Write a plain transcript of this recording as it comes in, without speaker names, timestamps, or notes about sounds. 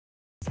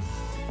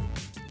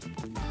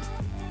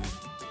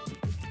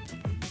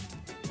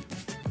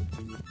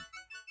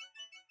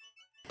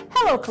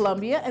Hello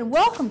Columbia, and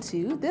welcome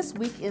to This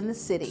Week in the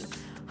City.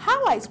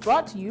 Highlights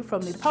brought to you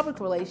from the Public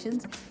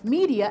Relations,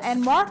 Media,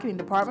 and Marketing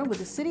Department with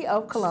the City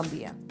of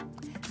Columbia.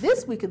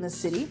 This Week in the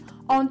City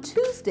on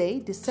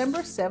Tuesday, December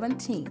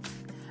 17th.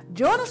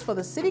 Join us for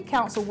the City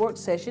Council work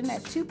session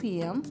at 2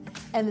 p.m.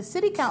 and the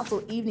City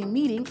Council evening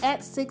meeting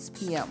at 6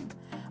 p.m.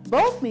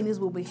 Both meetings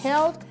will be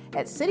held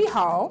at City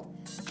Hall,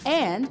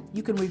 and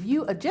you can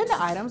review agenda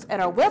items at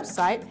our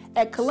website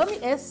at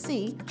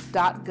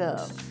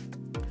columbiasc.gov.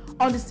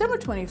 On December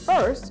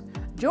 21st,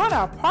 join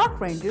our park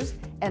rangers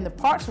and the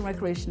Parks and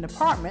Recreation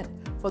Department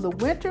for the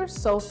Winter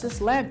Solstice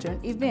Lantern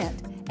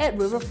event at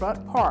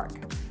Riverfront Park.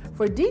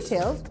 For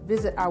details,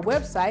 visit our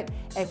website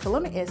at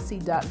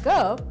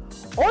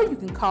columbiasc.gov, or you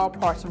can call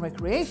Parks and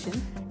Recreation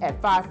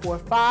at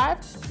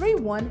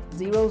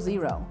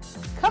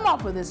 545-3100. Come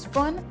out for this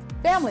fun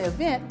family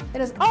event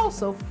that is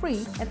also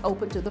free and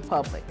open to the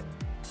public.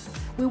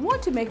 We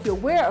want to make you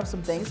aware of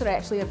some things that are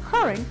actually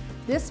occurring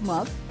this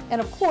month and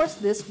of course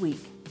this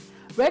week.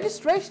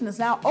 Registration is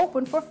now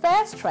open for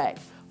Fast Track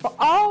for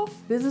all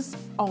business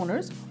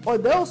owners or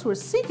those who are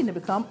seeking to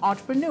become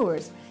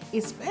entrepreneurs,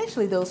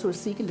 especially those who are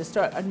seeking to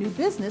start a new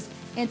business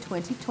in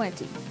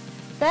 2020.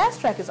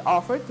 Fast Track is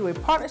offered through a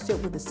partnership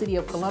with the City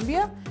of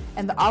Columbia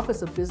and the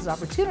Office of Business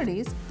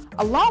Opportunities,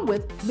 along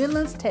with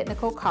Midlands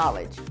Technical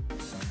College.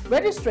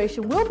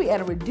 Registration will be at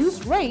a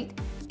reduced rate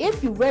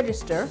if you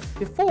register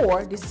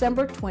before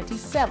December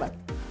 27th.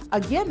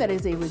 Again, that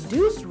is a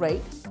reduced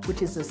rate,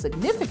 which is a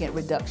significant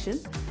reduction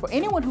for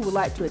anyone who would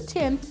like to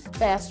attend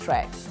Fast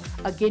Track.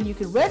 Again, you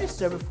can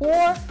register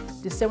before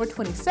December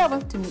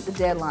 27th to meet the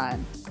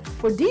deadline.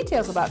 For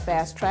details about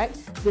Fast Track,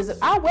 visit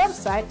our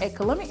website at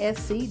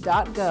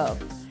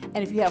columbiasc.gov.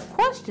 And if you have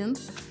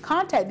questions,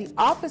 contact the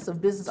Office of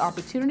Business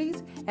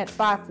Opportunities at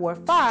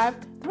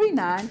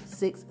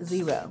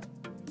 545-3960.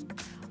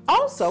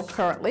 Also,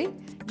 currently,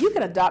 you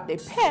can adopt a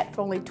pet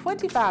for only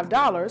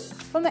 $25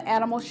 from the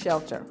animal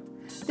shelter.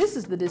 This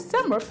is the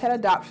December Pet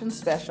Adoption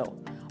Special.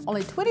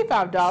 Only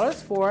 $25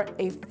 for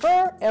a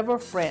Forever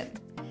Friend.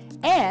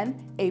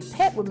 And a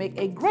pet would make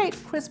a great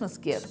Christmas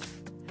gift.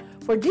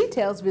 For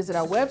details, visit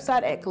our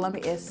website at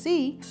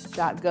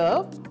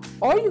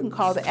columbiasc.gov, or you can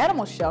call the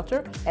animal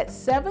shelter at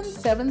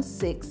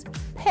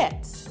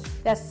 776-PETS.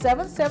 That's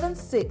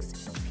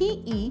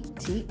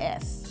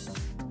 776-PETS.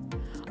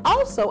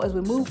 Also, as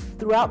we move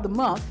throughout the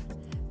month,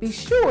 be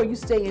sure you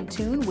stay in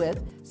tune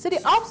with City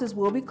offices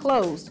will be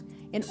closed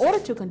in order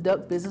to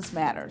conduct business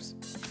matters.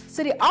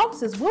 City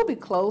offices will be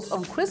closed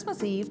on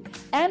Christmas Eve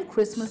and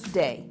Christmas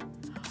Day.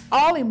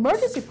 All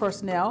emergency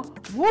personnel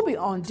will be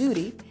on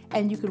duty,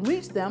 and you can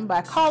reach them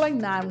by calling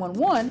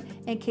 911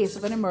 in case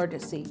of an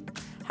emergency.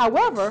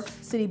 However,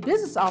 city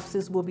business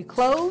offices will be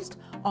closed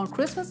on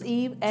Christmas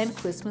Eve and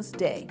Christmas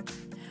Day.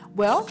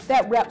 Well,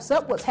 that wraps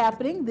up what's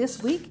happening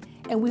this week,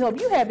 and we hope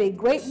you have a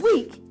great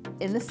week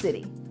in the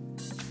city.